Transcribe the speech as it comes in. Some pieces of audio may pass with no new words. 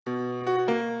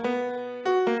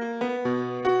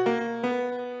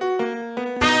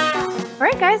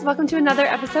guys, welcome to another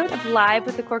episode of Live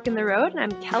with the Cork in the Road. I'm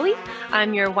Kelly.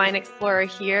 I'm your wine explorer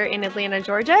here in Atlanta,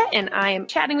 Georgia, and I am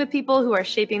chatting with people who are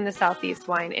shaping the Southeast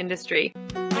wine industry.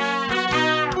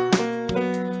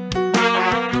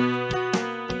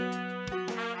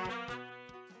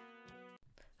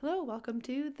 Hello, welcome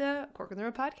to the Cork in the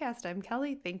Road podcast. I'm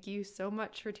Kelly. Thank you so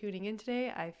much for tuning in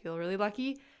today. I feel really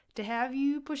lucky to have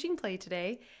you pushing play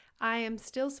today. I am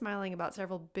still smiling about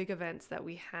several big events that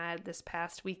we had this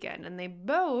past weekend, and they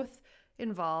both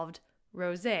involved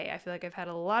rosé. I feel like I've had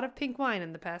a lot of pink wine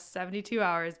in the past 72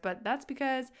 hours, but that's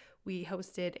because we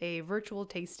hosted a virtual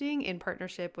tasting in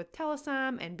partnership with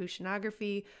Telesom and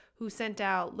Bouchonography, who sent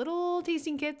out little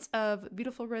tasting kits of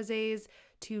beautiful rosés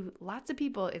to lots of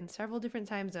people in several different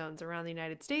time zones around the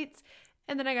United States.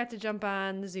 And then I got to jump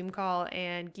on the Zoom call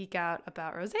and geek out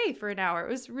about rosé for an hour. It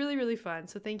was really, really fun.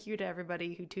 So thank you to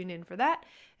everybody who tuned in for that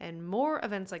and more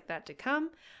events like that to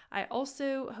come. I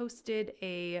also hosted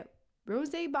a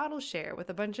rosé bottle share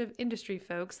with a bunch of industry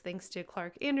folks. Thanks to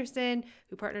Clark Anderson,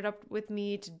 who partnered up with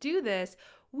me to do this.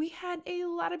 We had a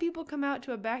lot of people come out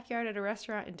to a backyard at a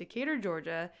restaurant in Decatur,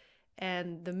 Georgia,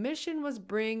 and the mission was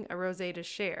bring a rosé to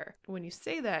share. When you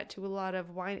say that to a lot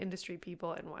of wine industry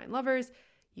people and wine lovers,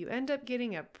 you end up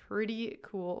getting a pretty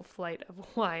cool flight of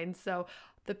wine. So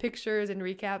the pictures and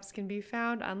recaps can be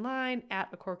found online at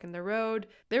A Cork in the Road.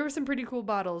 There were some pretty cool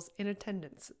bottles in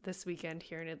attendance this weekend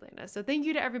here in Atlanta. So thank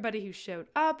you to everybody who showed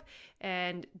up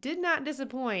and did not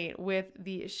disappoint with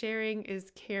the sharing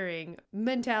is caring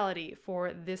mentality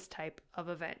for this type of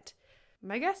event.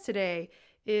 My guest today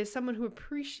is someone who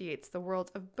appreciates the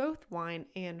world of both wine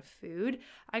and food.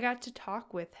 I got to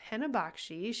talk with Henna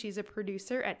Bakshi. She's a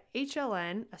producer at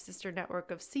HLN, a sister network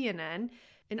of CNN,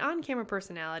 an on-camera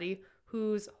personality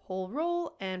whose whole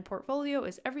role and portfolio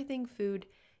is everything food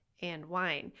and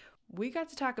wine. We got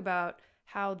to talk about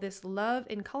how this love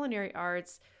in culinary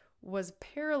arts was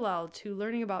parallel to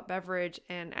learning about beverage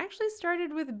and actually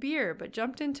started with beer but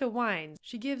jumped into wines.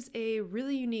 She gives a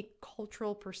really unique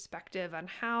cultural perspective on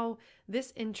how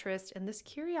this interest and this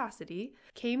curiosity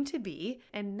came to be,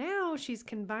 and now she's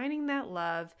combining that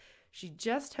love. She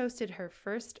just hosted her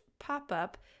first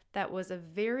pop-up that was a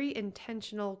very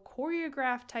intentional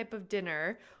choreographed type of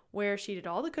dinner where she did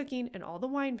all the cooking and all the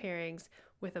wine pairings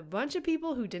with a bunch of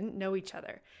people who didn't know each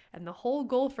other. And the whole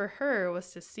goal for her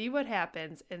was to see what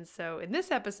happens. And so in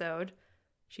this episode,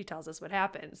 she tells us what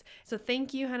happens. So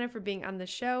thank you, Henna, for being on the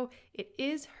show. It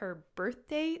is her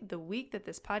birthday the week that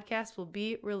this podcast will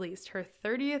be released. Her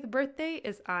 30th birthday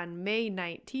is on May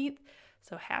 19th.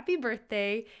 So happy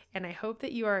birthday, and I hope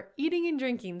that you are eating and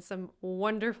drinking some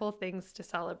wonderful things to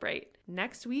celebrate.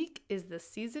 Next week is the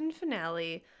season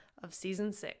finale of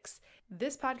season 6.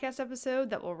 This podcast episode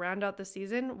that will round out the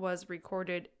season was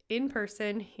recorded in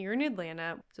person here in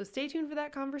Atlanta, so stay tuned for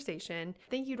that conversation.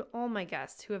 Thank you to all my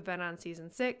guests who have been on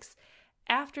season 6.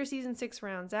 After season 6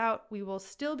 rounds out, we will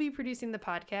still be producing the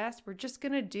podcast. We're just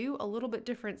going to do a little bit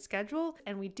different schedule,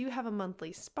 and we do have a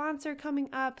monthly sponsor coming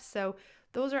up, so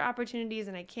those are opportunities,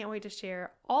 and I can't wait to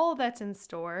share all that's in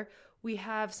store. We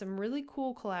have some really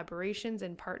cool collaborations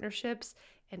and partnerships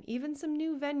and even some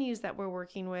new venues that we're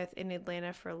working with in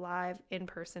Atlanta for live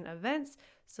in-person events.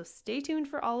 So stay tuned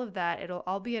for all of that. It'll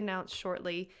all be announced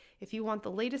shortly. If you want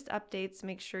the latest updates,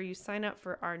 make sure you sign up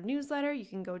for our newsletter. You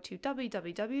can go to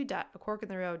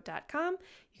www.acorkintheroad.com.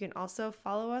 You can also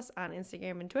follow us on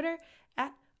Instagram and Twitter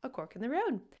at A Cork in the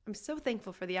Road. I'm so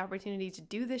thankful for the opportunity to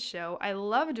do this show. I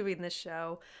love doing this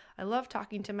show. I love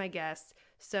talking to my guests.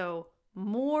 So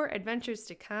more adventures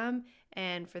to come.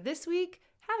 And for this week,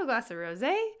 have a glass of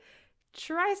rosé,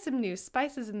 try some new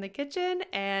spices in the kitchen,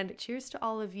 and cheers to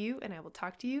all of you, and I will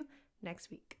talk to you next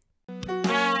week. All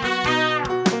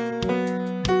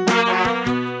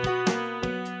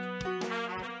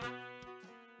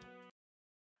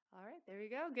right, there we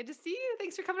go. Good to see you.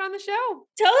 Thanks for coming on the show.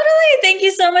 Totally. Thank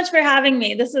you so much for having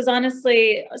me. This is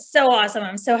honestly so awesome.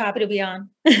 I'm so happy to be on.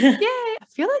 Yay. I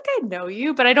feel like I know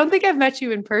you, but I don't think I've met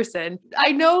you in person.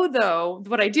 I know, though,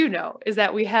 what I do know is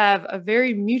that we have a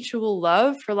very mutual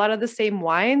love for a lot of the same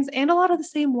wines and a lot of the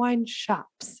same wine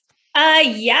shops.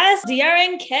 Yes,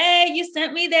 DRNK, you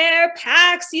sent me there.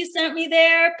 PAX, you sent me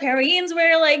there. Perrines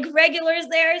were like regulars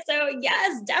there. So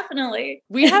yes, definitely.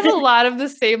 We have a lot of the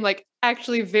same, like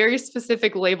actually very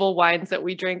specific label wines that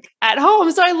we drink at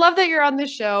home. So I love that you're on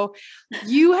this show.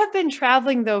 You have been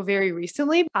traveling though very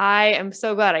recently. I am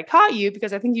so glad I caught you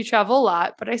because I think you travel a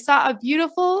lot, but I saw a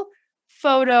beautiful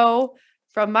photo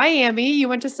from Miami. You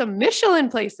went to some Michelin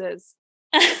places.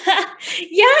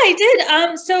 Yeah, I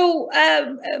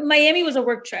did. Miami was a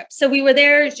work trip. So we were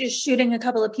there just shooting a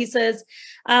couple of pieces.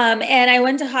 And I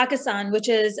went to Hakkasan, which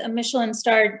is a Michelin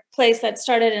starred place that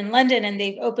started in London, and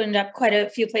they've opened up quite a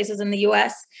few places in the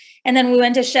US. And then we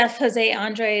went to Chef Jose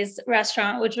Andres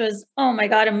restaurant, which was, oh my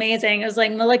God, amazing. It was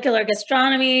like molecular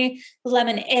gastronomy,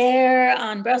 lemon air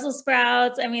on Brussels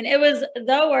sprouts. I mean, it was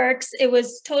the works. It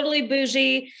was totally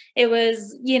bougie. It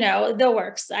was, the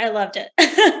works. I loved it.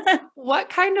 What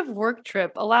kind of work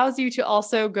trip allows you to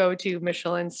also go to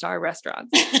Michelin star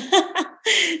restaurants?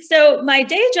 So my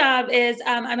day job is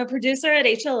I'm a producer at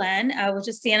HLN, which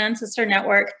is CNN Sister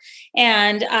Network,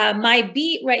 and my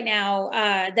beat right now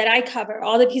that I cover,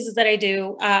 all the pieces that I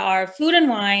do are food and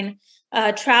wine,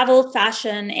 travel,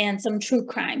 fashion, and some true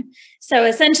crime. So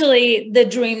essentially, the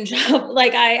dream job.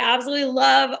 Like I absolutely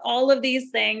love all of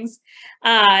these things.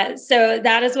 So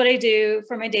that is what I do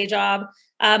for my day job.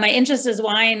 My interest is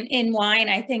wine,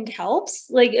 I think helps.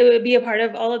 Like it would be a part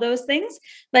of all of those things.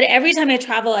 But every time I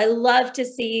travel, I love to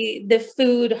see the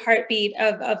food heartbeat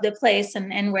of the place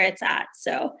and where it's at.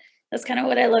 So that's kind of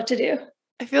what I love to do.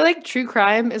 I feel like true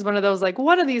crime is one of those like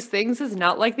one of these things is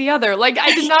not like the other. Like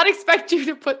I did not expect you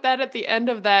to put that at the end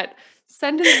of that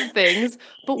sentence of things,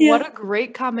 but Yeah. what a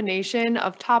great combination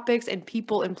of topics and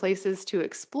people and places to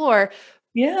explore.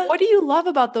 Yeah. What do you love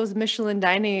about those Michelin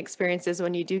dining experiences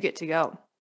when you do get to go?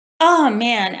 Oh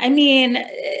man, I mean,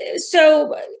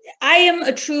 so I am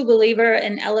a true believer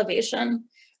in elevation,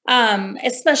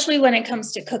 especially when it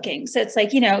comes to cooking. So it's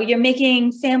like, you're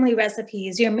making family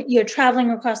recipes, you're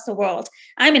traveling across the world.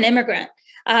 I'm an immigrant.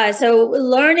 So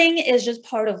learning is just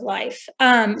part of life.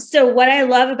 So what I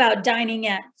love about dining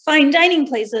at fine dining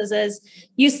places is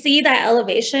you see that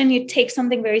elevation, you take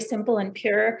something very simple and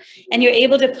pure, and you're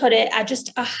able to put it at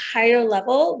just a higher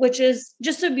level, which is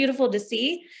just so beautiful to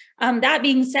see. That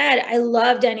being said, I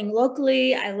love dining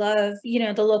locally. I love,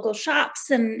 the local shops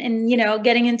and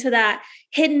getting into that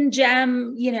hidden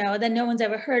gem, that no one's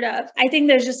ever heard of. I think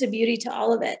there's just a beauty to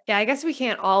all of it. Yeah, I guess we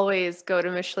can't always go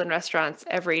to Michelin restaurants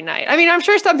every night. I mean, I'm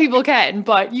sure some people can,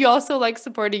 but you also like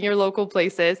supporting your local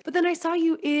places. But then I saw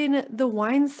you in the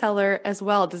wine cellar as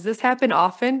well. Does this happen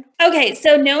often? Okay,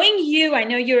 so knowing you, I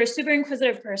know you're a super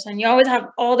inquisitive person. You always have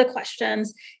all the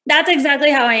questions. That's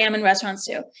exactly how I am in restaurants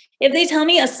too. If they tell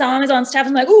me a song is on staff,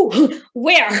 I'm like, ooh,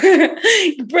 where?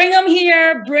 Bring them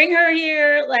here, bring her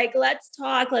here. Like, let's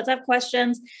talk, let's have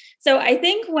questions. So I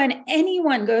think when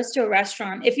anyone goes to a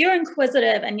restaurant, if you're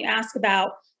inquisitive and you ask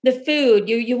about the food,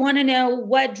 you want to know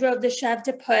what drove the chef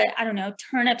to put, I don't know,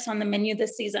 turnips on the menu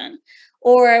this season,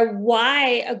 or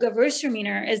why a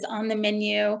Gewürztraminer is on the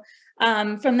menu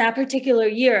from that particular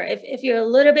year. If you're a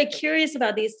little bit curious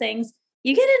about these things,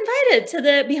 you get invited to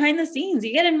the behind the scenes.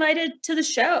 You get invited to the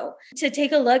show to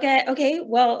take a look at, okay,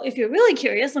 well, if you're really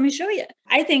curious, let me show you.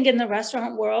 I think in the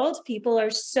restaurant world, people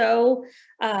are so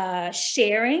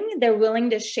sharing. They're willing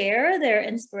to share their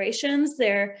inspirations,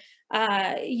 the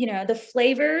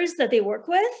flavors that they work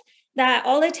with, that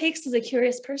all it takes is a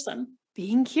curious person.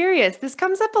 Being curious. This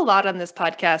comes up a lot on this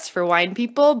podcast for wine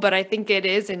people, but I think it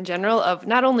is in general of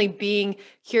not only being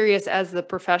curious as the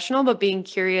professional, but being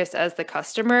curious as the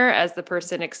customer, as the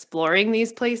person exploring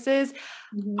these places.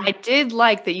 I Mhm. did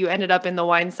like that you ended up in the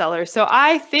wine cellar. So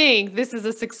I think this is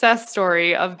a success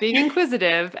story of being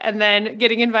inquisitive and then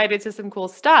getting invited to some cool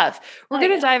stuff. We're Oh,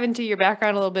 going to yeah. dive into your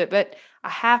background a little bit, but I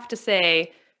have to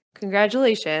say,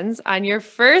 congratulations on your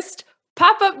first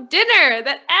pop up dinner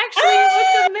that actually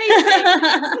looked amazing.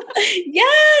 Ah!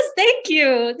 Yes, thank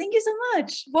you. Thank you so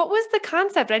much. What was the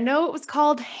concept? I know it was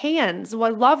called Hands.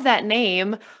 Well, I love that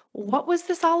name. What was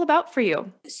this all about for you?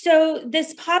 So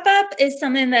this pop-up is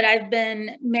something that I've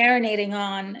been marinating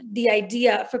on the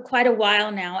idea for quite a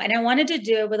while now, and I wanted to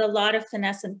do it with a lot of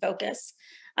finesse and focus.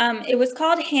 It was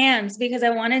called Hands because I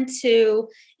wanted to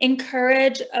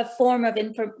encourage a form of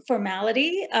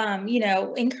informality,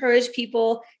 encourage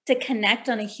people to connect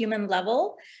on a human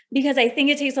level, because I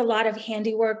think it takes a lot of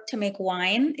handiwork to make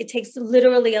wine. It takes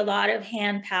literally a lot of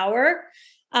hand power.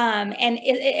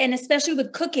 And especially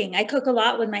with cooking, I cook a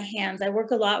lot with my hands. I work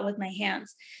a lot with my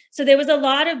hands. So there was a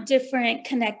lot of different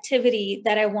connectivity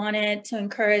that I wanted to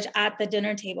encourage at the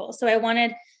dinner table. So I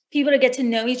wanted people to get to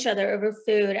know each other over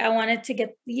food. I wanted to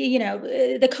get,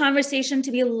 the conversation to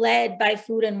be led by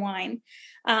food and wine.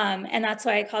 And that's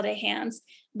why I called it Hands.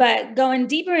 But going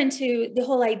deeper into the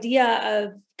whole idea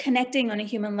of connecting on a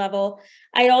human level,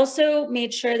 I also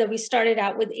made sure that we started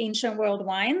out with ancient world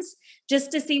wines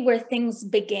just to see where things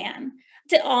began,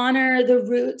 to honor the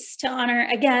roots, to honor,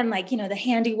 again, like, the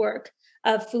handiwork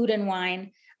of food and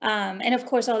wine. And of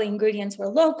course, all the ingredients were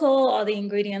local, all the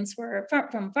ingredients were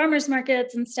from farmers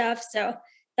markets and stuff. So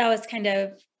that was kind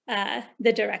of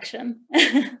the direction.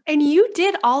 And you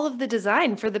did all of the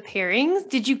design for the pairings.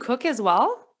 Did you cook as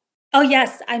well? Oh,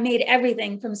 yes, I made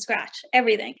everything from scratch,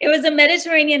 everything. It was a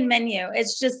Mediterranean menu.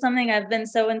 It's just something I've been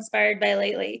so inspired by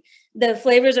lately. The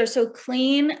flavors are so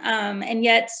clean, and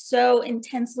yet so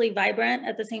intensely vibrant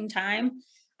at the same time.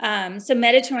 So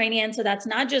Mediterranean, so that's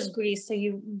not just Greece. So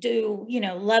you do,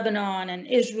 Lebanon and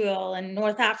Israel and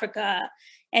North Africa,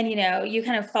 and you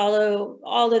kind of follow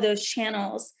all of those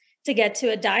channels to get to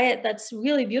a diet that's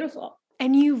really beautiful.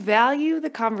 And you value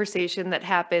the conversation that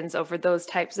happens over those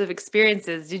types of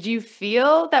experiences. Did you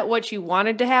feel that what you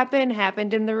wanted to happen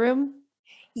happened in the room?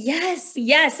 Yes,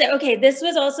 yes. Okay, this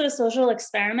was also a social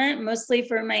experiment, mostly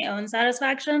for my own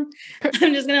satisfaction.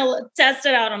 I'm just gonna test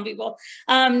it out on people.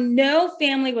 No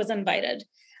family was invited.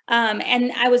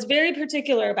 And I was very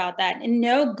particular about that. And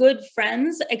no good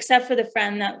friends, except for the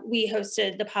friend that we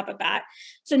hosted the pop-up at.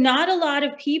 So not a lot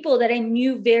of people that I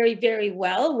knew very, very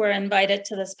well were invited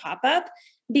to this pop-up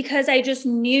because I just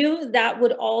knew that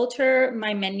would alter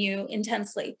my menu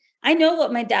intensely. I know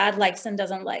what my dad likes and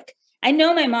doesn't like. I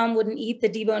know my mom wouldn't eat the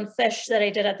deboned fish that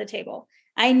I did at the table.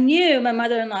 I knew my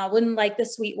mother-in-law wouldn't like the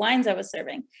sweet wines I was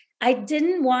serving. I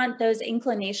didn't want those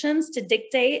inclinations to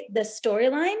dictate the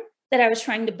storyline that I was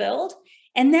trying to build.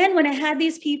 And then when I had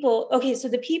these people, okay, so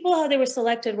the people, how they were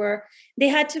selected were, they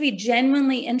had to be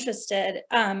genuinely interested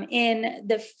in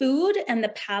the food and the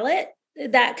palate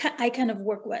that I kind of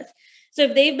work with. So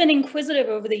if they've been inquisitive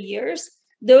over the years,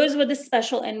 those were the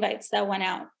special invites that went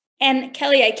out. And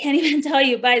Kelly, I can't even tell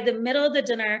you, by the middle of the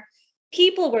dinner,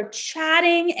 people were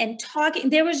chatting and talking.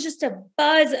 There was just a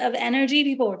buzz of energy.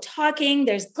 People were talking.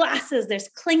 There's glasses, there's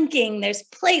clinking, there's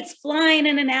plates flying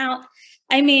in and out.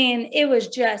 I mean, it was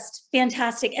just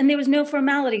fantastic. And there was no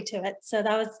formality to it. So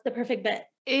that was the perfect bit.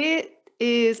 It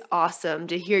is awesome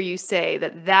to hear you say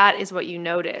that that is what you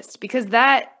noticed because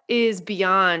that is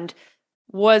beyond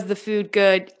was the food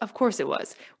good? Of course it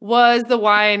was. Was the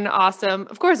wine awesome?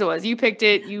 Of course it was. You picked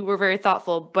it. You were very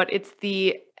thoughtful, but it's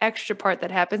the extra part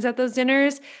that happens at those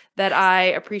dinners that Yes. I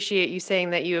appreciate you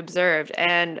saying that you observed.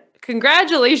 And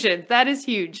congratulations. That is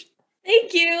huge.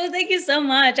 Thank you. Thank you so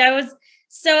much. I was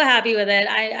so happy with it.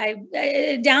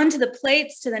 I down to the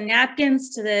plates, to the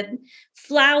napkins, to the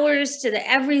flowers, to the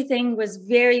everything was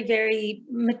very, very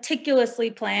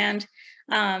meticulously planned.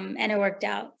 And it worked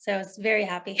out. So I was very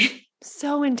happy.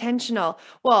 So intentional.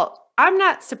 Well, I'm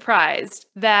not surprised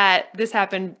that this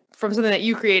happened from something that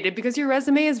you created because your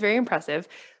resume is very impressive.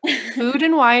 Food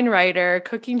and wine writer,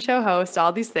 cooking show host,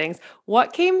 all these things.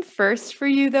 What came first for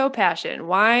you though, passion,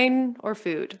 wine or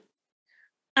food?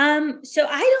 So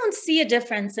I don't see a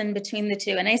difference in between the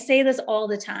two, and I say this all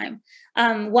the time.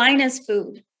 Wine is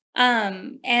food,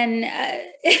 and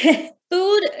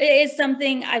food is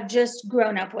something I've just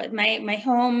grown up with. My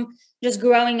home, just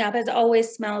growing up, has always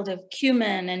smelled of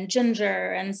cumin and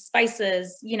ginger and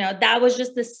spices. That was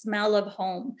just the smell of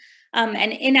home.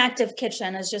 An inactive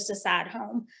kitchen is just a sad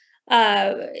home.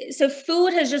 So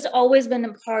food has just always been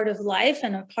a part of life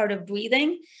and a part of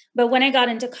breathing. But when I got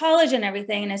into college and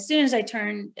everything, and as soon as I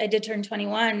did turn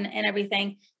 21 and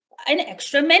everything, an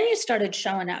extra menu started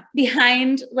showing up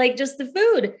behind like just the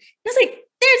food. I was like,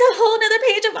 there's a whole nother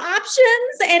page of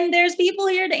options, and there's people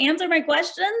here to answer my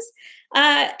questions.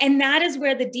 And that is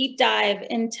where the deep dive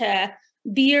into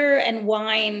beer and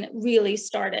wine really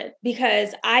started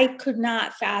because I could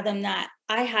not fathom that.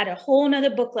 I had a whole nother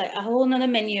booklet, a whole nother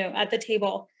menu at the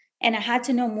table, and I had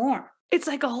to know more. It's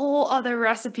like a whole other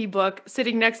recipe book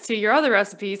sitting next to your other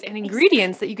recipes and Exactly.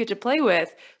 ingredients that you get to play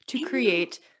with to I know.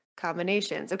 create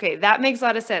combinations. Okay, that makes a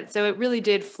lot of sense. So it really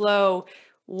did flow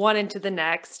one into the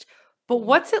next. But Yeah.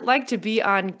 what's it like to be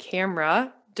on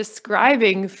camera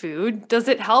describing food? Does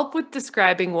it help with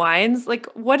describing wines? Like,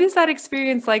 what is that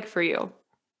experience like for you?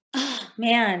 Oh,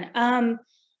 man.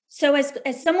 So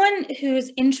as someone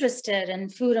who's interested in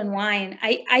food and wine,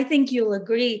 I think you'll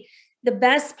agree the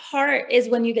best part is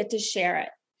when you get to share it.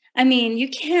 I mean, you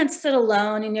can't sit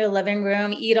alone in your living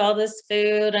room, eat all this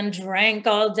food and drink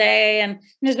all day and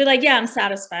just be like, yeah, I'm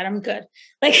satisfied. I'm good.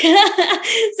 Like so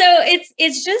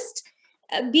it's just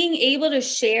being able to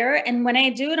share. And when I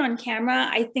do it on camera,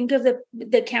 I think of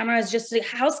the camera as just a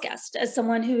house guest, as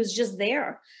someone who's just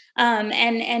there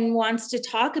and wants to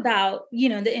talk about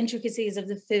the intricacies of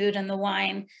the food and the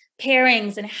wine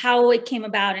pairings and how it came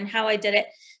about and how I did it.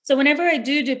 So whenever I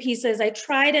do pieces, I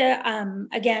try to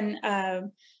again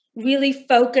really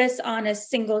focus on a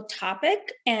single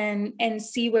topic and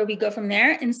see where we go from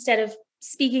there instead of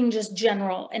speaking just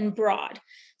general and broad.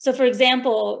 So for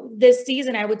example, this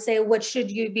season I would say, what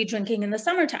should you be drinking in the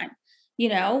summertime?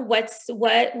 What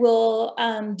will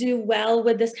do well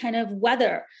with this kind of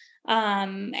weather?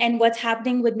 and what's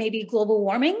happening with maybe global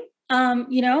warming.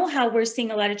 How we're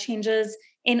seeing a lot of changes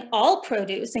in all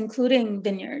produce, including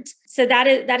vineyards. So that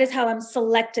is how I'm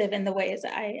selective in the ways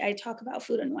I talk about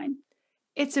food and wine.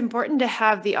 It's important to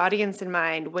have the audience in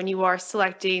mind when you are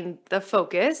selecting the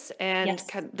focus and Yes.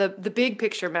 the big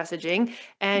picture messaging,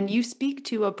 and Mhm. you speak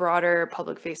to a broader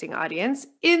public facing audience.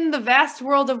 In the vast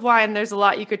world of wine, there's a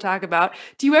lot you could talk about.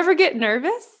 Do you ever get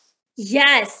nervous?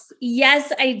 Yes,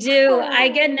 yes, I do. I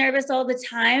get nervous all the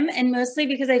time, and mostly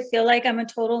because I feel like I'm a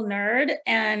total nerd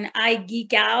and I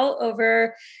geek out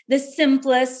over the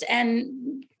simplest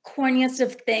and corniest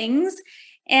of things.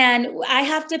 And I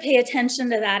have to pay attention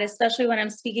to that, especially when I'm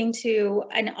speaking to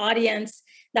an audience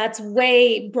that's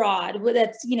way broad,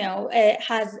 it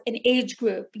has an age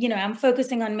group. I'm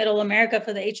focusing on middle America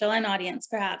for the HLN audience,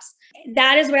 perhaps.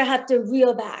 That is where I have to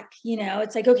reel back.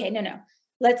 It's like, okay, no, no,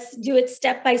 let's do it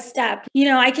step by step.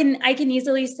 I can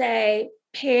easily say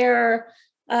pair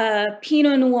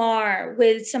Pinot Noir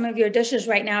with some of your dishes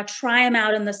right now. Try them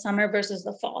out in the summer versus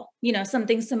the fall.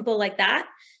 Something simple like that.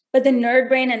 But the nerd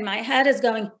brain in my head is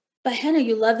going, but Henna,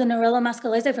 you love the Nerello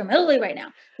Mascalese from Italy right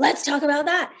now. Let's talk about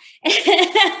that.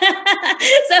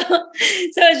 So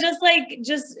it's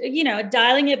just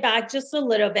dialing it back just a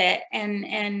little bit and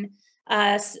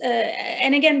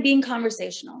again being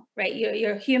conversational, right?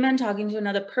 You're human talking to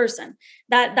another person.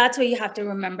 That's what you have to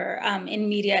remember, in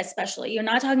media especially. You're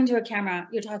not talking to a camera,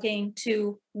 you're talking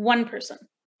to one person.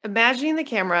 Imagining the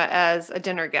camera as a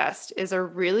dinner guest is a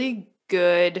really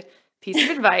good piece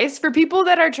of advice for people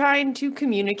that are trying to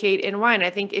communicate in wine. I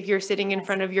think if you're sitting in Yes.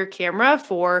 front of your camera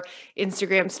for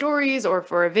Instagram stories or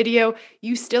for a video,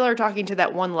 you still are talking to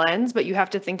that one lens, but you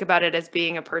have to think about it as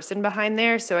being a person behind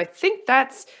there. So I think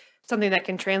that's something that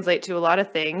can translate to a lot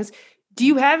of things. Do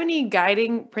you have any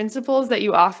guiding principles that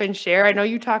you often share? I know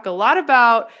you talk a lot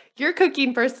about your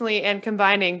cooking personally and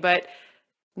combining, but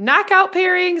knockout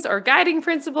pairings or guiding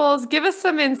principles? Give us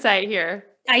some insight here.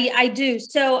 I do.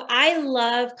 So I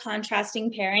love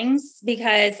contrasting pairings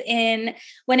because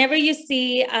whenever you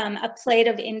see a plate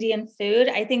of Indian food,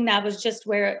 I think that was just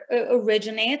where it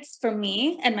originates for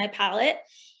me and my palate.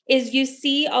 Is you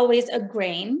see always a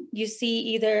grain. You see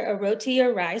either a roti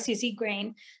or rice. You see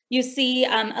grain. You see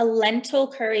a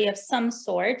lentil curry of some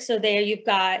sort. So there you've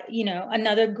got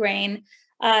another grain.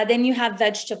 Then you have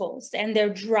vegetables and they're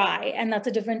dry, and that's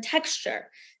a different texture.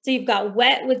 So you've got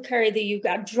wet with curry, that you've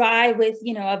got dry with,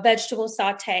 a vegetable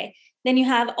saute. Then you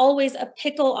have always a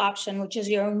pickle option, which is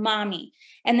your umami.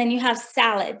 And then you have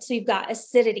salad. So you've got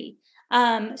acidity.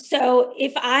 So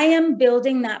if I am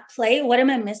building that plate, what am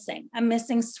I missing? I'm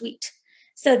missing sweet.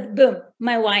 So boom,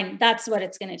 my wine, that's what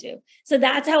it's going to do. So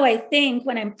that's how I think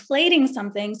when I'm plating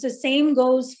something. So same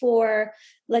goes for,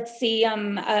 let's see,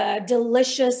 a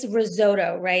delicious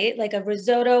risotto, right? Like a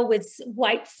risotto with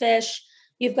white fish.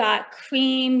 You've got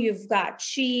cream, you've got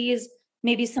cheese,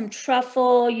 maybe some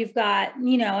truffle, you've got,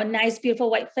 a nice,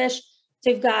 beautiful white fish. So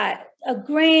you've got a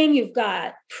grain, you've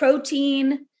got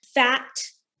protein, fat.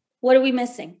 What are we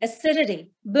missing? Acidity.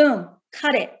 Boom,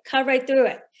 cut right through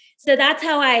it. So that's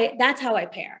how I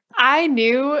pair. I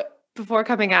knew before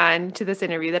coming on to this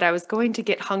interview that I was going to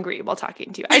get hungry while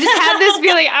talking to you. I just had this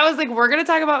feeling. I was like, we're going to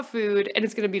talk about food and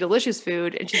it's going to be delicious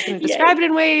food. And she's going to describe Yay. it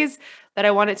in ways that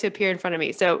I want it to appear in front of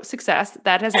me. So success,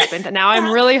 that has happened. And now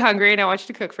I'm really hungry and I want you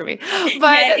to cook for me.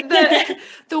 But Yay.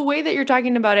 the way that you're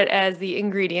talking about it as the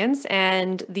ingredients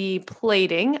and the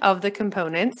plating of the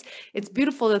components, it's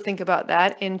beautiful to think about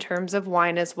that in terms of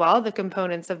wine as well, the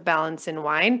components of balance in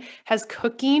wine. Has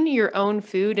cooking your own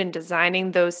food and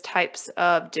designing those types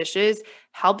of dishes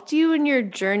helped you in your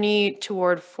journey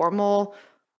toward formal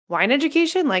wine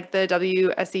education, like the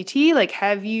WSET? Like,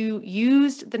 have you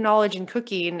used the knowledge in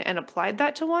cooking and applied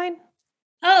that to wine?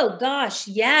 Oh gosh,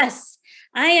 yes.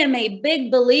 I am a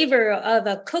big believer of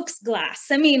a cook's glass.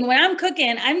 I mean, when I'm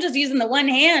cooking, I'm just using the one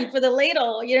hand for the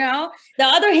ladle. The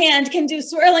other hand can do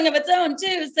swirling of its own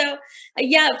too. So,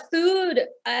 yeah, food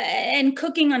and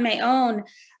cooking on my own,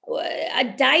 a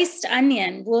diced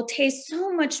onion will taste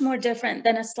so much more different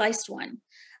than a sliced one.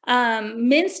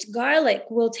 Minced garlic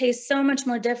will taste so much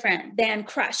more different than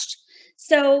crushed.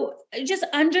 So, just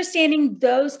understanding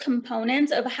those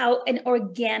components of how an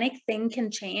organic thing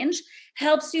can change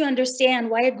helps you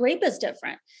understand why a grape is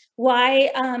different,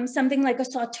 why something like a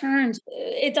sauterne,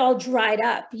 it's all dried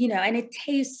up, and it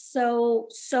tastes so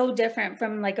different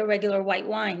from like a regular white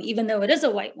wine, even though it is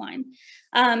a white wine.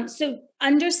 So,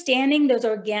 understanding those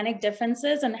organic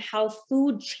differences and how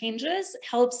food changes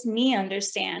helps me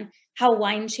understand how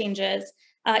wine changes,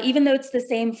 even though it's the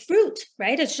same fruit,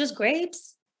 right? It's just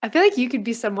grapes. I feel like you could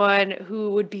be someone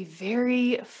who would be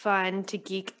very fun to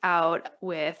geek out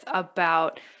with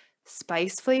about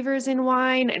spice flavors in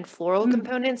wine and floral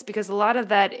components? Because a lot of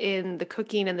that in the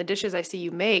cooking and the dishes I see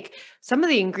you make, some of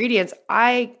the ingredients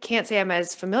I can't say I'm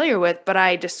as familiar with, but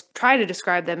I just try to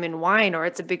describe them in wine, or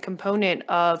it's a big component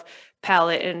of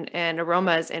palate and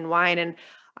aromas in wine. And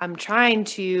I'm trying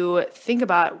to think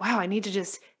about, wow, I need to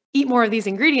just eat more of these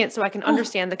ingredients so I can Oh,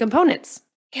 understand the components.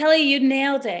 Kelly, you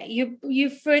nailed it. You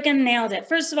freaking nailed it.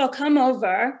 First of all, come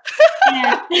over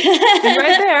and Be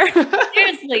right there.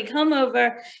 seriously, come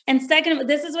over. And second,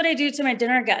 this is what I do to my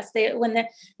dinner guests. When they're,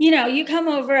 you come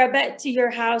over, I bet to your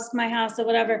house, my house, or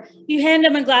whatever, you hand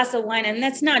them a glass of wine, and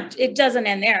it doesn't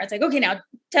end there. It's like, okay, now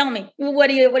tell me, what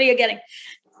are you getting?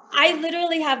 I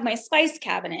literally have my spice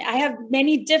cabinet. I have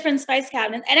many different spice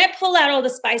cabinets, and I pull out all the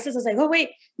spices. I was like, oh, wait,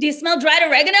 do you smell dried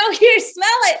oregano? Here,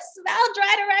 smell it. Smell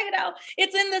dried oregano.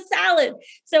 It's in the salad.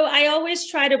 So I always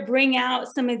try to bring out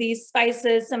some of these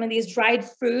spices, some of these dried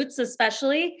fruits,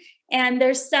 especially. And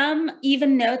there's some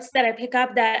even notes that I pick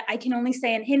up that I can only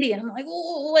say in Hindi. And I'm like,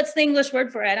 oh, what's the English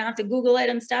word for it? I don't have to Google it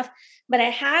and stuff. But I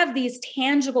have these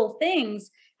tangible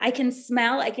things I can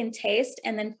smell, I can taste,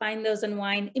 and then find those in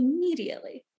wine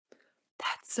immediately.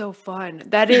 That's so fun.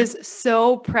 That is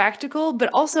so practical,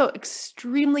 but also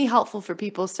extremely helpful for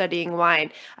people studying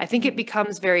wine. I think it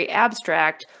becomes very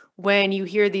abstract when you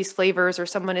hear these flavors or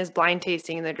someone is blind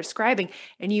tasting and they're describing,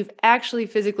 and you've actually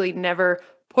physically never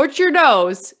put your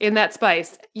nose in that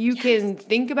spice. You Yes. can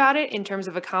think about it in terms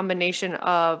of a combination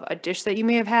of a dish that you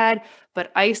may have had,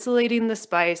 but isolating the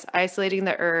spice, isolating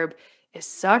the herb is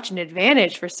such an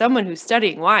advantage for someone who's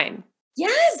studying wine.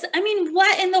 Yes. I mean,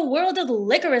 what in the world does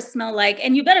licorice smell like?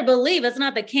 And you better believe it's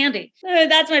not the candy.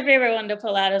 That's my favorite one to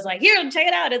pull out. Is like, here, check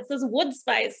it out. It's this wood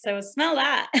spice. So smell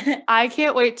that. I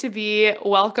can't wait to be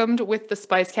welcomed with the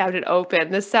spice cabinet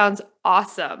open. This sounds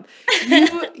awesome.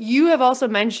 You have also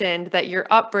mentioned that your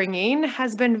upbringing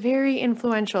has been very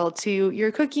influential to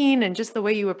your cooking and just the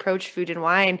way you approach food and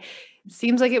wine. It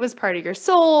seems like it was part of your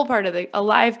soul, part of the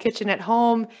alive kitchen at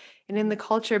home and in the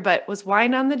culture, but was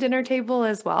wine on the dinner table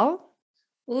as well?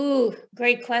 Ooh,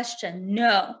 great question.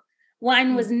 No,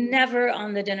 wine was never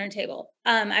on the dinner table.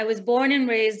 I was born and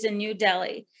raised in New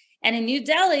Delhi. And in New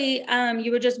Delhi,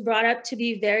 you were just brought up to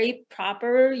be very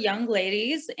proper young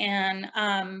ladies, and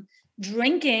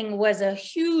drinking was a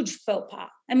huge faux pas.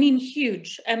 I mean,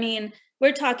 huge. I mean,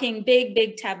 we're talking big,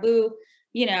 big taboo.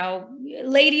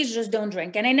 Ladies just don't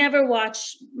drink. And I never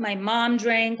watched my mom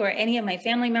drink or any of my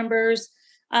family members.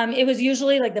 It was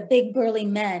usually like the big burly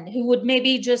men who would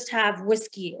maybe just have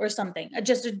whiskey or something,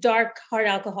 just a dark hard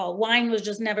alcohol. Wine was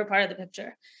just never part of the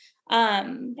picture.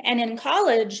 And in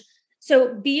college,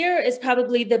 so beer is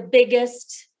probably the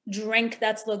biggest drink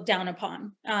that's looked down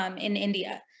upon in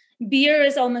India. Beer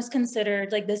is almost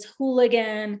considered like this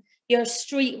hooligan, you're a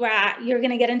street rat, you're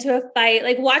going to get into a fight.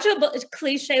 Like watch a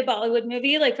cliche Bollywood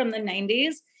movie like from the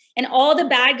 90s, and all the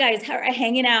bad guys are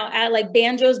hanging out at like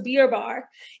Banjo's beer bar,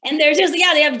 and they're just,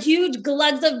 yeah, they have huge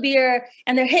glugs of beer,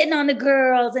 and they're hitting on the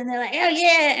girls, and they're like, oh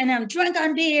yeah, and I'm drunk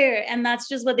on beer, and that's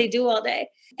just what they do all day.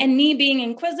 And me being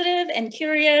inquisitive and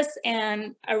curious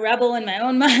and a rebel in my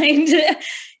own mind,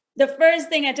 the first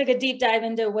thing I took a deep dive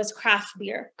into was craft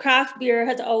beer. Craft beer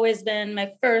has always been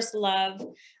my first love.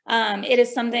 It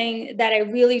is something that I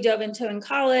really dove into in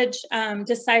college,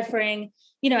 deciphering.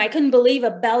 I couldn't believe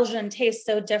a Belgian tastes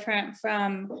so different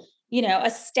from, a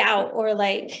stout, or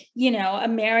like,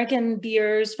 American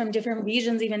beers from different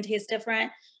regions even taste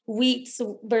different. Wheats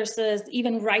versus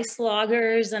even rice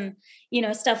lagers and,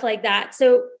 stuff like that.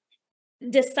 So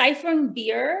deciphering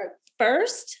beer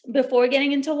first before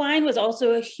getting into wine was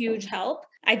also a huge help.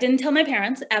 I didn't tell my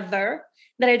parents ever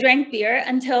that I drank beer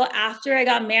until after I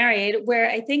got married, where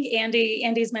I think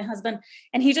Andy's my husband,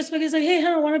 and he just was like, hey,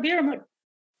 Henna, want a beer? I'm like,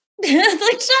 it's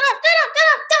like, shut up,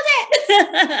 does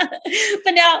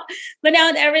it. but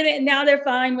now everything, now they're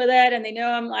fine with it. And they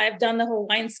know I've done the whole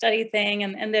wine study thing,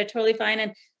 and they're totally fine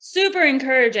and super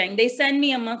encouraging. They send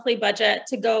me a monthly budget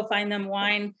to go find them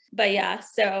wine. But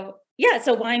so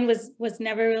wine was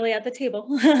never really at the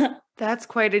table. That's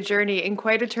quite a journey and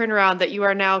quite a turnaround that you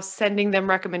are now sending them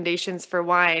recommendations for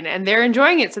wine and they're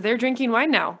enjoying it. So they're drinking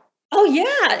wine now. Oh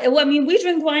yeah. Well, I mean, we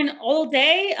drink wine all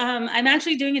day. I'm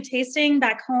actually doing a tasting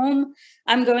back home.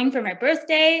 I'm going for my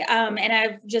birthday. And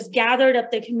I've just gathered up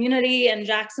the community in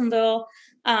Jacksonville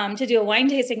to do a wine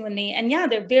tasting with me. And yeah,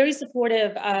 they're very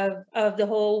supportive of the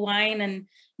whole wine and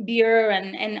beer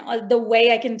and the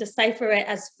way I can decipher it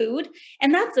as food.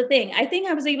 And that's the thing. I think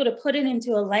I was able to put it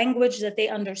into a language that they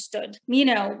understood.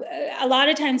 A lot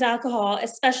of times alcohol,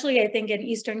 especially I think in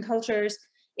Eastern cultures,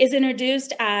 is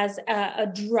introduced as a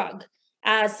drug,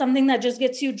 as something that just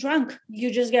gets you drunk.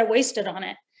 You just get wasted on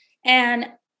it. And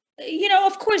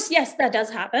Of course, yes, that does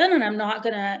happen. And I'm not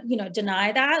going to,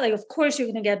 deny that. Like, of course, you're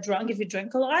going to get drunk if you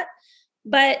drink a lot.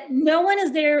 But no one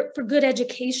is there for good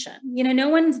education. No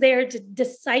one's there to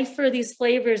decipher these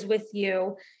flavors with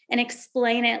you and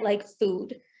explain it like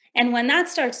food. And when that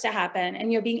starts to happen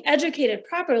and you're being educated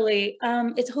properly,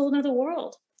 it's a whole nother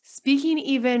world. Speaking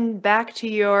even back to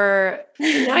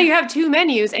now you have two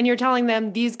menus and you're telling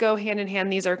them these go hand in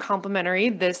hand, these are complementary.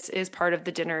 This is part of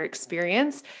the dinner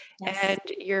experience. Yes. And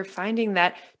you're finding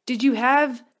that. Did you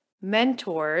have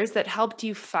mentors that helped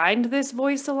you find this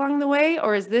voice along the way?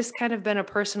 Or has this kind of been a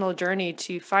personal journey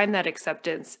to find that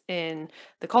acceptance in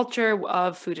the culture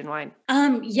of food and wine?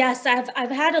 Yes, I've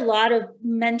had a lot of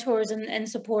mentors and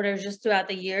supporters just throughout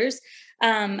the years.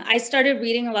 I started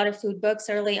reading a lot of food books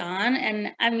early on,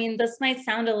 and I mean, this might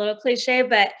sound a little cliche,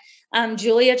 but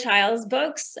Julia Child's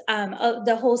books,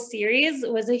 the whole series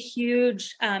was a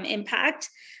huge impact.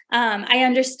 I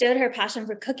understood her passion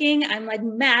for cooking. I'm like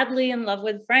madly in love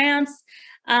with France.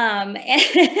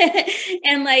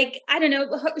 And like, I don't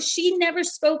know, she never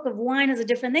spoke of wine as a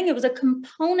different thing. It was a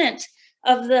component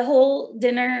of the whole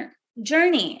dinner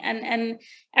journey and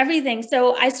everything.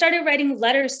 So I started writing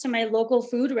letters to my local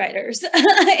food writers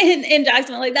in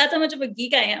Jacksonville. Like, that's how much of a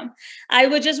geek I am. I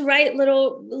would just write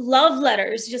little love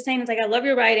letters, just saying, it's like, I love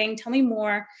your writing, tell me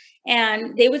more.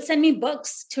 And they would send me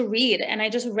books to read, and I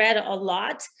just read a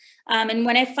lot. And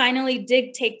when I finally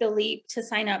did take the leap to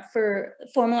sign up for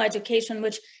formal education,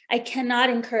 which I cannot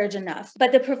encourage enough,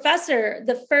 but the professor,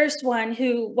 the first one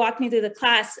who walked me through the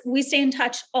class, we stay in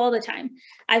touch all the time.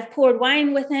 I've poured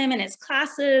wine with him in his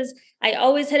classes. I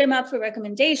always hit him up for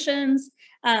recommendations.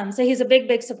 So he's a big,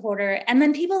 big supporter. And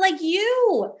then people like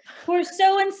you who are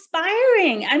so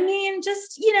inspiring. I mean,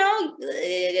 just,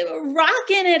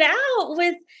 rocking it out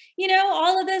with,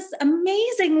 all of this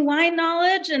amazing wine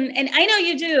knowledge. And I know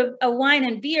you do a wine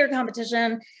and beer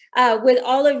competition with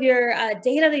all of your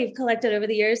data that you've collected over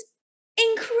the years.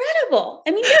 Incredible.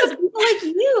 I mean, yes, people like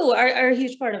you are a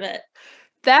huge part of it.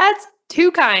 That's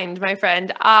too kind, my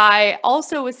friend. I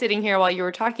also was sitting here while you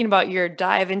were talking about your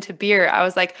dive into beer. I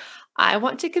was like, I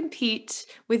want to compete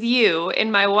with you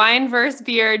in my wine versus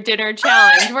beer dinner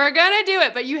challenge. We're going to do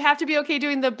it, but you have to be okay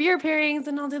doing the beer pairings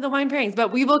and I'll do the wine pairings,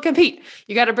 but we will compete.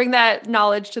 You got to bring that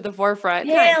knowledge to the forefront.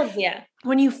 Hells yeah.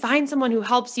 When you find someone who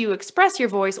helps you express your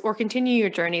voice or continue your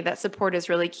journey, that support is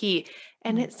really key.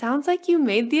 And it sounds like you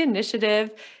made the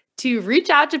initiative to reach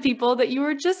out to people that you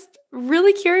were just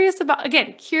really curious about.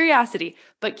 Again, curiosity,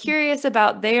 but curious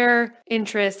about their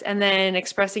interests and then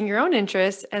expressing your own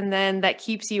interests. And then that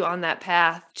keeps you on that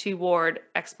path toward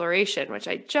exploration, which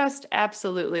I just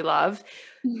absolutely love.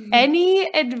 Any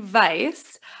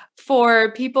advice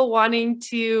for people wanting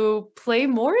to play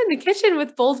more in the kitchen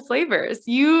with bold flavors?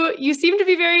 You seem to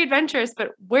be very adventurous,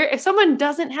 but if someone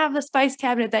doesn't have the spice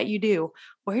cabinet that you do,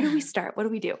 where do we start? What do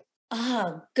we do?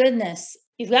 Oh, goodness.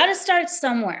 You've got to start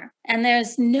somewhere. And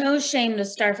there's no shame to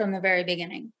start from the very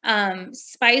beginning.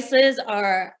 Spices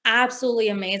are absolutely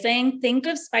amazing. Think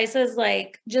of spices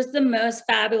like just the most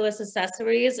fabulous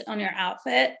accessories on your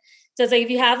outfit. So it's like if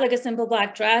you have like a simple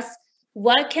black dress,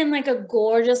 what can like a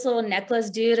gorgeous little necklace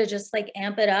do to just like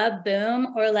amp it up?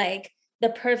 Boom. Or like the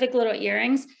perfect little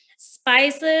earrings.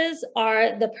 Spices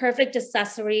are the perfect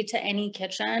accessory to any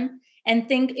kitchen. And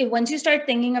once you start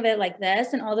thinking of it like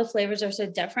this, and all the flavors are so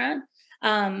different,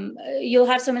 you'll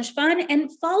have so much fun.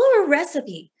 And follow a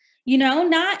recipe.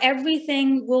 Not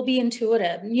everything will be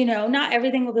intuitive. Not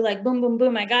everything will be like boom, boom,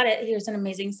 boom, I got it, here's an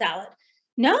amazing salad.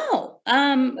 No.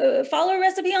 Follow a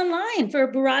recipe online for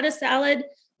a burrata salad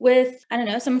with, I don't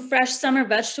know, some fresh summer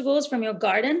vegetables from your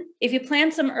garden. If you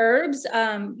plant some herbs,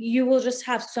 you will just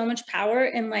have so much power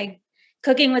in like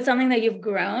cooking with something that you've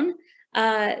grown.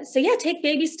 So yeah, take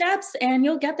baby steps and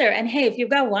you'll get there. And hey, if you've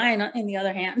got wine in the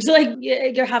other hand, like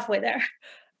you're halfway there.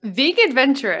 Being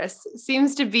adventurous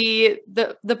seems to be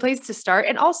the place to start,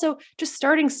 and also just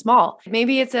starting small.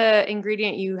 Maybe it's a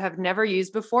ingredient you have never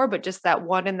used before, but just that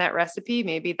one in that recipe,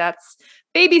 maybe that's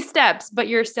baby steps, but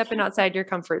you're stepping outside your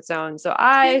comfort zone. So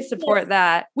I support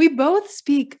that. We both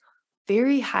speak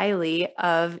very highly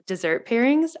of dessert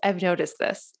pairings. I've noticed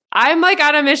this. I'm like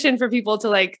on a mission for people to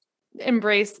like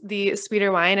embrace the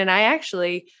sweeter wine, and I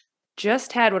actually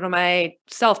just had one of my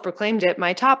self-proclaimed it,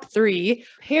 my top 3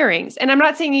 pairings. And I'm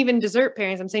not saying even dessert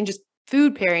pairings, I'm saying just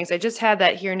food pairings. I just had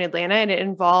that here in Atlanta and it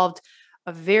involved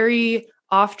a very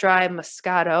off-dry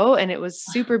Moscato and it was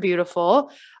super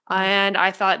beautiful. And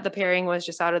I thought the pairing was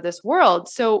just out of this world.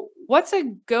 So what's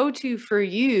a go-to for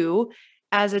you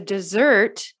as a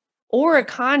dessert or a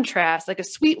contrast, like a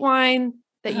sweet wine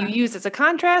that you use as a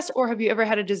contrast, or have you ever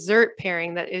had a dessert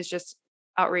pairing that is just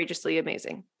outrageously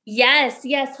amazing. Yes,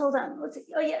 yes. Hold on. Let's see.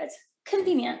 Oh yeah, it's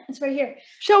convenient. It's right here.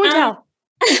 Show and Um, tell.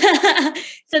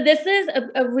 so this is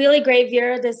a really great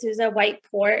beer. This is a white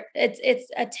port. It's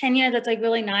a 10-year that's like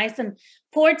really nice. And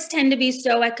ports tend to be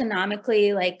so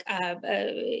economically like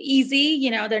easy. You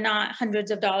know, they're not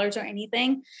hundreds of dollars or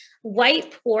anything.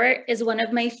 White port is one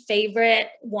of my favorite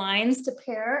wines to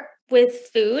pair with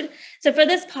food. So for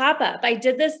this pop up, I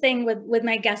did this thing with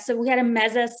my guests. So we had a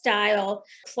mezza style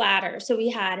platter. So we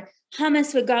had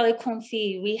hummus with garlic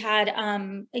confit. We had,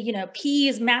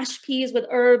 peas, mashed peas with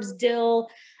herbs, dill,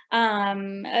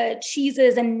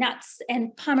 cheeses and nuts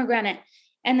and pomegranate.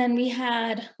 And then we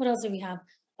had, what else did we have?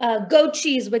 Goat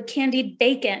cheese with candied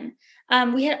bacon.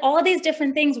 We had all these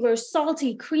different things were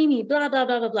salty, creamy, blah, blah,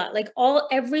 blah, blah, blah, like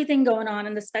everything going on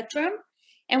in the spectrum.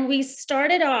 And we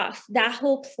started off that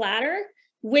whole platter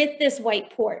with this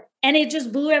white port. And it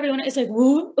just blew everyone. It's like,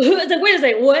 woo. It's like, wait a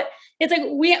second, what? It's like,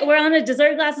 we're on the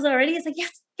dessert glasses already. It's like,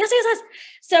 yes, yes, yes, yes.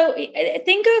 So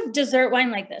think of dessert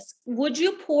wine like this. Would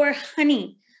you pour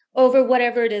honey over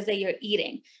whatever it is that you're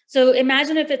eating? So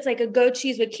imagine if it's like a goat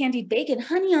cheese with candied bacon,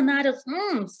 honey on that is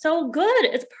so good.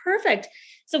 It's perfect.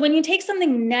 So when you take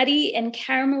something nutty and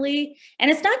caramelly,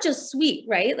 and it's not just sweet,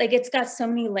 right? Like it's got so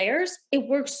many layers, it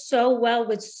works so well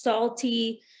with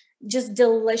salty, just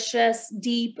delicious,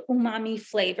 deep umami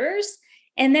flavors.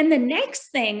 And then the next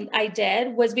thing I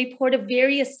did was we poured a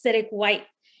very acidic white.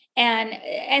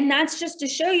 And that's just to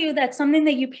show you that something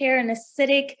that you pair an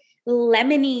acidic,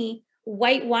 lemony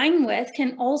white wine with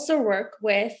can also work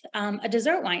with a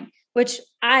dessert wine, which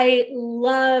I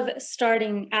love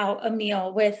starting out a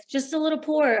meal with just a little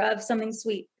pour of something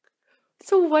sweet.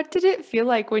 So, what did it feel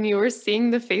like when you were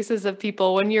seeing the faces of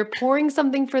people when you're pouring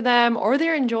something for them or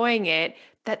they're enjoying it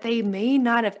that they may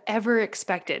not have ever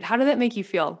expected? How did that make you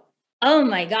feel? Oh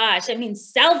my gosh. I mean,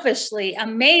 selfishly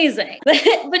amazing. But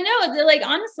no, like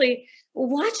honestly,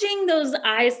 watching those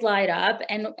eyes light up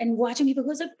and watching people go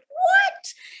like,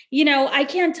 what? You know, I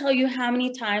can't tell you how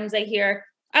many times I hear,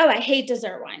 oh, I hate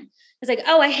dessert wine. It's like,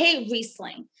 oh, I hate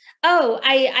Riesling. Oh,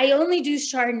 I only do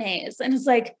Chardonnays. And it's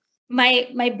like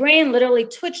my brain literally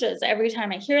twitches every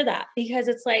time I hear that because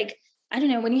it's like, I don't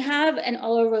know, when you have an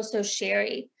Oloroso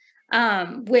sherry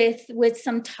with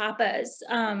some tapas.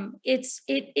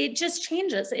 It just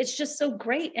changes. It's just so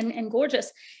great and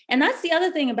gorgeous. And that's the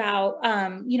other thing about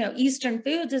Eastern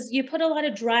foods is you put a lot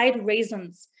of dried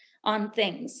raisins on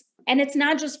things. And it's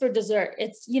not just for dessert.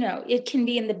 It's, it can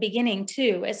be in the beginning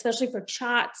too, especially for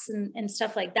chots and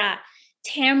stuff like that.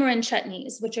 Tamarind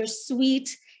chutneys, which are sweet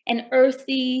and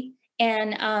earthy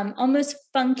and almost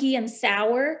funky and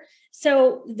sour.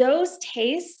 So those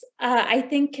tastes, I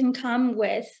think, can come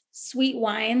with sweet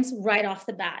wines right off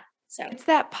the bat. So It's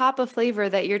that pop of flavor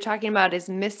that you're talking about is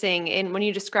missing. And when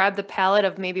you describe the palette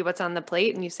of maybe what's on the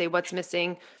plate and you say what's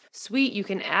missing, sweet, you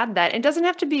can add that. It doesn't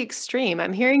have to be extreme.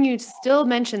 I'm hearing you still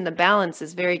mention the balance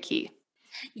is very key.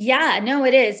 yeah, no,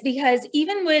 it is because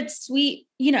even with sweet,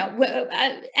 and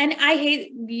I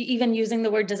hate even using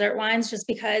the word dessert wines just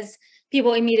because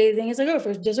people immediately think it's like, oh,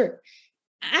 for dessert.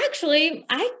 Actually,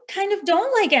 I kind of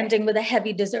don't like ending with a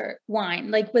heavy dessert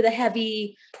wine, like with a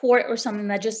heavy port or something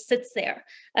that just sits there.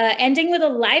 Ending with a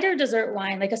lighter dessert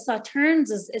wine, like a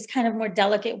Sauternes, is kind of more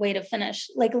delicate way to finish,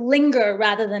 like linger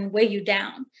rather than weigh you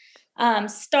down.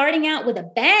 Starting out with a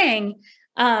bang,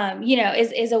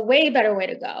 is a way better way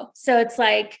to go. So it's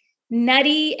like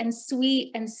nutty and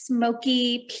sweet and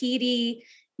smoky, peaty.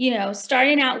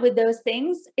 Starting out with those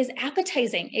things is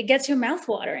appetizing. It gets your mouth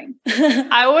watering.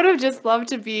 I would have just loved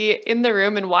to be in the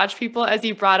room and watch people as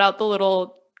you brought out the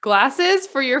little glasses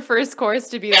for your first course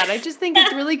to be that. I just think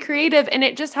it's really creative and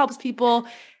it just helps people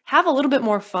have a little bit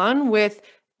more fun with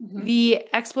Mhm. the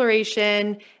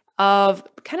exploration of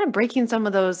kind of breaking some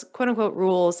of those quote unquote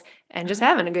rules and just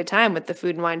Uh-huh. having a good time with the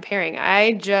food and wine pairing.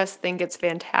 I just think it's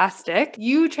fantastic.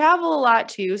 You travel a lot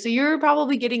too, so you're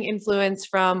probably getting influence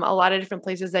from a lot of different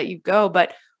places that you go,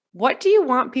 but what do you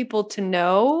want people to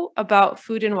know about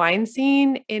food and wine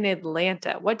scene in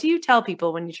Atlanta? What do you tell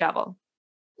people when you travel?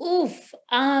 Oof.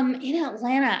 In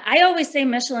Atlanta, I always say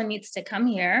Michelin needs to come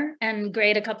here and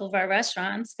grade a couple of our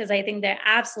restaurants because I think they're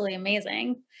absolutely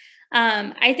amazing.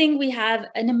 I think we have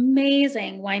an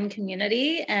amazing wine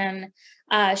community and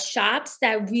shops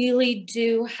that really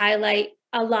do highlight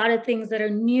a lot of things that are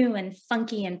new and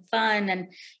funky and fun. And,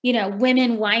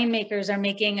 women winemakers are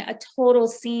making a total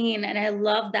scene. And I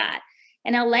love that.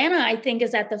 And Atlanta, I think,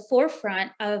 is at the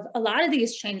forefront of a lot of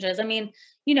these changes. I mean,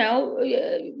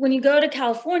 when you go to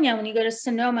California, when you go to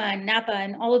Sonoma and Napa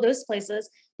and all of those places,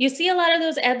 you see a lot of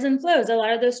those ebbs and flows, a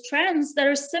lot of those trends that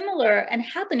are similar and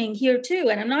happening here too.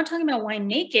 And I'm not talking about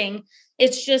winemaking,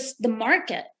 it's just the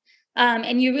market.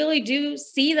 And you really do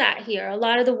see that here. A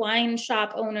lot of the wine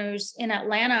shop owners in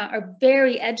Atlanta are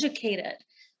very educated,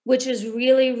 which is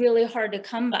really, really hard to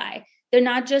come by. They're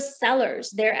not just sellers,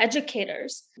 they're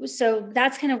educators. So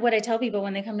that's kind of what I tell people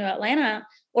when they come to Atlanta,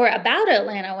 or about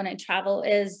Atlanta when I travel,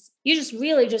 is you just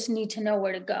really just need to know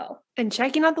where to go. And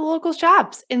checking out the local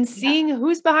shops and Yeah. seeing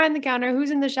who's behind the counter,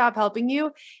 who's in the shop helping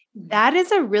you. Mhm. That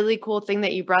is a really cool thing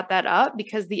that you brought that up,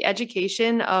 because the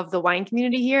education of the wine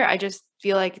community here, I just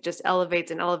feel like it just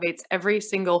elevates and elevates every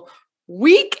single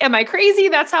week. Am I crazy?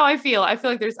 That's how I feel. I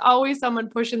feel like there's always someone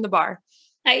pushing the bar.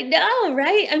 I know,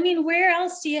 right? I mean, where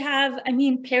else do you have, I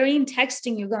mean, Perrine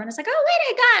texting you going, it's like, oh,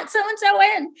 wait, I got so and so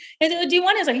in. And do you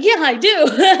want it? It's like, yeah, I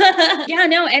do. Yeah,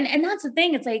 no, and that's the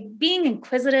thing. It's like being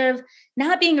inquisitive,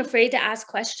 not being afraid to ask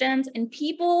questions. And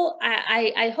people,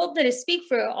 I hope that I speak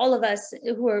for all of us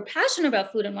who are passionate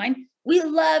about food and wine. We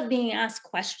love being asked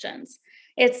questions.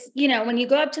 It's, when you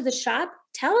go up to the shop,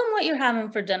 tell them what you're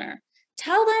having for dinner.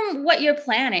 Tell them what you're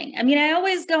planning. I mean, I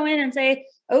always go in and say,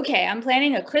 okay, I'm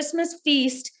planning a Christmas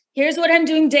feast. Here's what I'm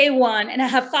doing day one. And I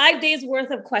have 5 days worth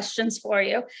of questions for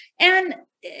you. And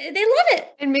they love it.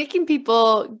 And making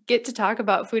people get to talk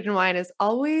about food and wine is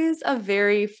always a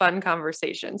very fun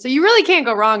conversation. So you really can't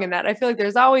go wrong in that. I feel like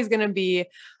there's always going to be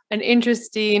an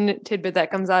interesting tidbit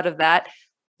that comes out of that.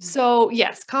 So,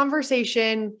 yes,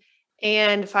 conversation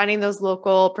and finding those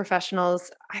local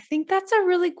professionals. I think that's a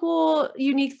really cool,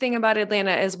 unique thing about Atlanta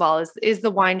as well, is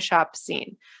the wine shop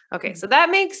scene. Okay, so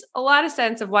that makes a lot of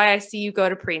sense of why I see you go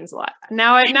to Preen's a lot.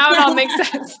 Now it all makes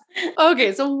sense.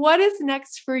 Okay, so what is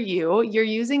next for you? You're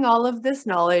using all of this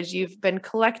knowledge. You've been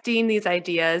collecting these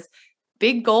ideas.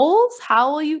 Big goals?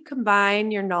 How will you combine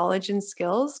your knowledge and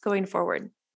skills going forward?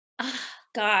 Ah,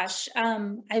 gosh,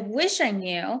 I wish I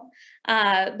knew,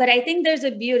 but I think there's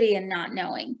a beauty in not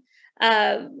knowing.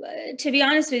 Uh, to be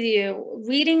honest with you,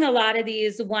 reading a lot of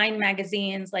these wine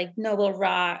magazines like Noble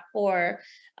Rot or,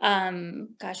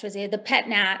 gosh, was it the Pet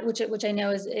Nat, which I know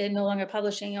is no longer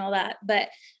publishing and all that, but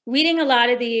reading a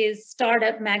lot of these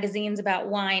startup magazines about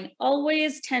wine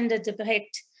always tend to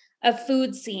depict a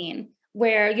food scene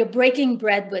where you're breaking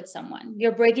bread with someone,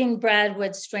 you're breaking bread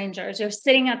with strangers, you're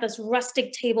sitting at this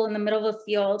rustic table in the middle of a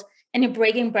field and you're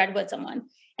breaking bread with someone.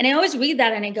 And I always read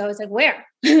that and I go, it's like, where?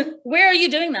 Where are you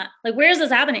doing that? Like, where is this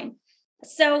happening?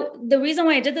 So the reason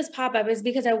why I did this pop-up is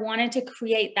because I wanted to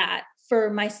create that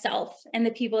for myself and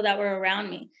the people that were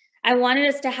around me. I wanted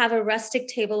us to have a rustic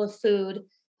table of food,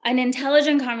 an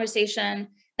intelligent conversation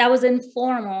that was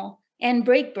informal and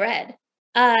break bread.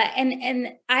 And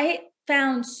I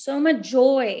found so much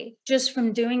joy just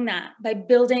from doing that by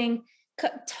building,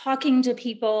 talking to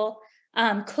people,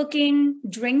 cooking,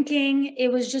 drinking.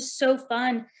 It was just so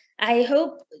fun. I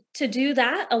hope to do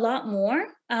that a lot more,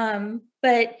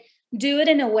 but do it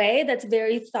in a way that's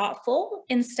very thoughtful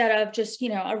instead of just,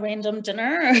 a random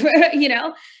dinner,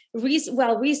 or,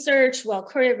 well researched, well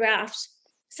choreographed.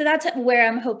 So that's where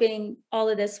I'm hoping all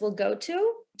of this will go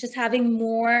to, just having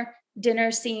more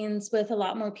dinner scenes with a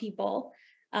lot more people.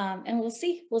 And we'll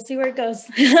see where it goes.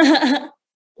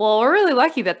 Well, we're really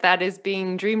lucky that that is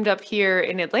being dreamed up here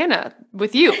in Atlanta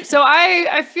with you. So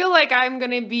I feel like I'm going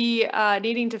to be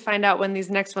needing to find out when these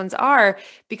next ones are,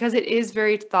 because it is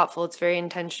very thoughtful. It's very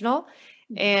intentional.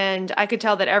 And I could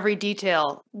tell that every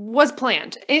detail was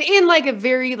planned in like a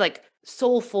very like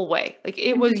soulful way. Like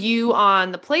it was Mhm. you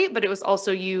on the plate, but it was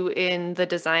also you in the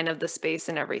design of the space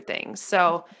and everything.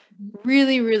 So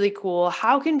really, really cool.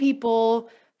 How can people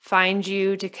find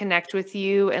you to connect with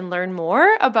you and learn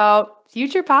more about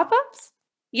future pop-ups?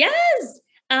 Yes.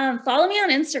 Follow me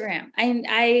on Instagram.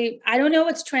 I don't know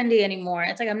what's trendy anymore.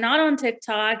 It's like I'm not on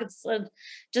TikTok. It's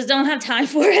just don't have time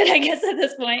for it, I guess, at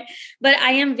this point. But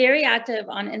I am very active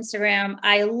on Instagram.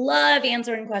 I love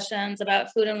answering questions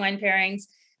about food and wine pairings.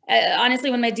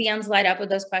 Honestly, when my DMs light up with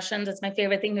those questions, it's my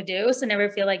favorite thing to do. So never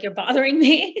feel like you're bothering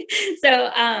me. So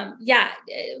yeah,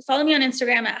 follow me on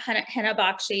Instagram at Henna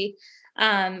Bakshi.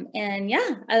 And yeah,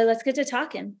 let's get to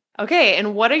talking. Okay,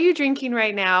 and what are you drinking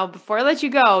right now? Before I let you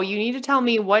go, you need to tell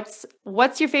me what's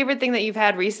your favorite thing that you've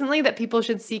had recently that people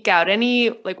should seek out.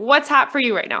 Any like what's hot for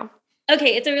you right now?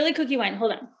 Okay, it's a really cookie wine.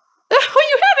 Hold on. Oh,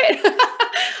 you have it.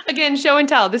 Again, show and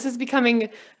tell. This is becoming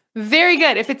very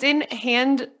good. If it's in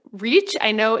hand reach,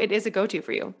 I know it is a go-to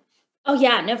for you. Oh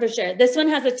yeah, no, for sure. This one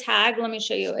has a tag. Let me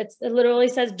show you. It literally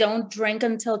says don't drink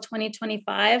until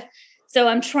 2025. So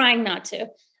I'm trying not to.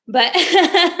 But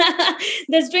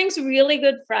this drink's really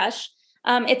good fresh.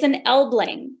 It's an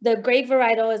Elbling. The grape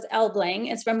varietal is Elbling.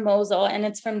 It's from Mosel and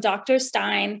it's from Dr.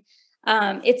 Stein.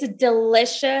 It's a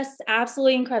delicious,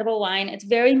 absolutely incredible wine. It's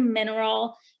very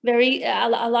mineral, a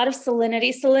lot of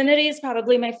salinity. Salinity is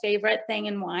probably my favorite thing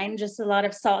in wine, just a lot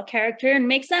of salt character, and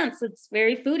makes sense. It's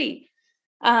very foodie.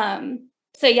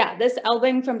 So yeah, this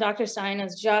album from Dr. Stein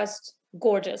is just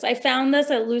gorgeous. I found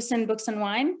this at Lucin Books and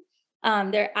Wine.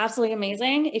 They're absolutely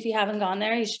amazing. If you haven't gone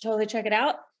there, you should totally check it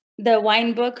out. The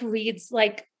wine book reads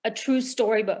like a true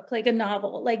storybook, like a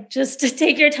novel, like just to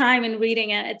take your time in reading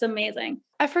it. It's amazing.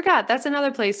 I forgot. That's another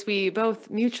place we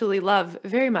both mutually love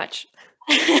very much.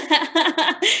 No,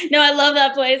 I love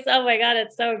that place. Oh my God,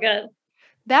 it's so good.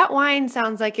 That wine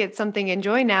sounds like it's something to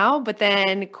enjoy now, but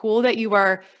then cool that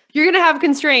you're going to have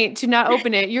constraint to not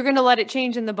open it. You're going to let it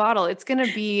change in the bottle. It's going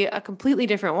to be a completely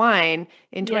different wine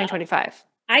in 2025.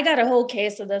 I got a whole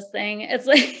case of this thing. It's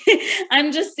like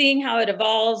I'm just seeing how it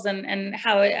evolves and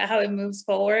how it moves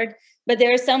forward. But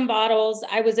there are some bottles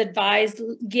I was advised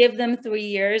give them 3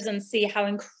 years and see how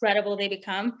incredible they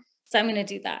become. So I'm going to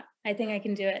do that. I think I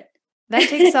can do it. That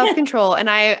takes self-control. And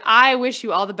I wish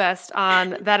you all the best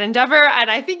on that endeavor.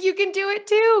 And I think you can do it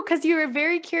too, because you are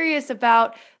very curious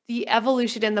about the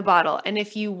evolution in the bottle. And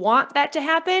if you want that to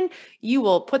happen, you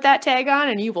will put that tag on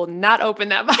and you will not open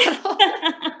that bottle.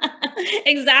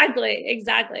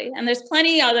 Exactly. And there's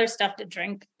plenty other stuff to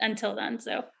drink until then.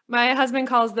 So my husband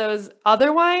calls those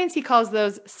other wines, he calls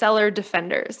those cellar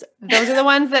defenders. Those are the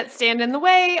ones that stand in the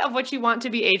way of what you want to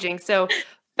be aging. So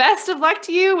best of luck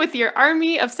to you with your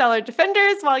army of cellar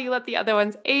defenders while you let the other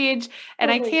ones age. And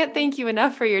I can't thank you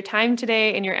enough for your time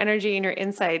today and your energy and your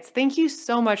insights. Thank you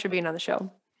so much for being on the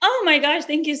show. Oh my gosh,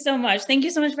 thank you so much. Thank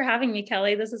you so much for having me,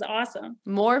 Kelly. This is awesome.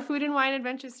 More food and wine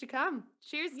adventures to come.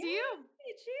 Cheers to you.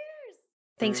 Cheers.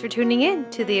 Thanks for tuning in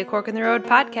to the A Cork in the Road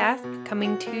podcast,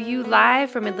 coming to you live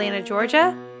from Atlanta,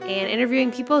 Georgia, and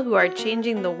interviewing people who are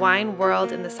changing the wine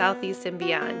world in the Southeast and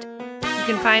beyond. You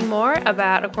can find more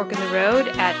about A Cork in the Road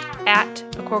at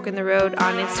A Cork in the Road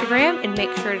on Instagram, and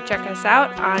make sure to check us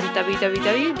out on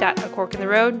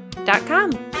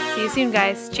www.acorkintheroad.com. See you soon,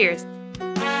 guys. Cheers.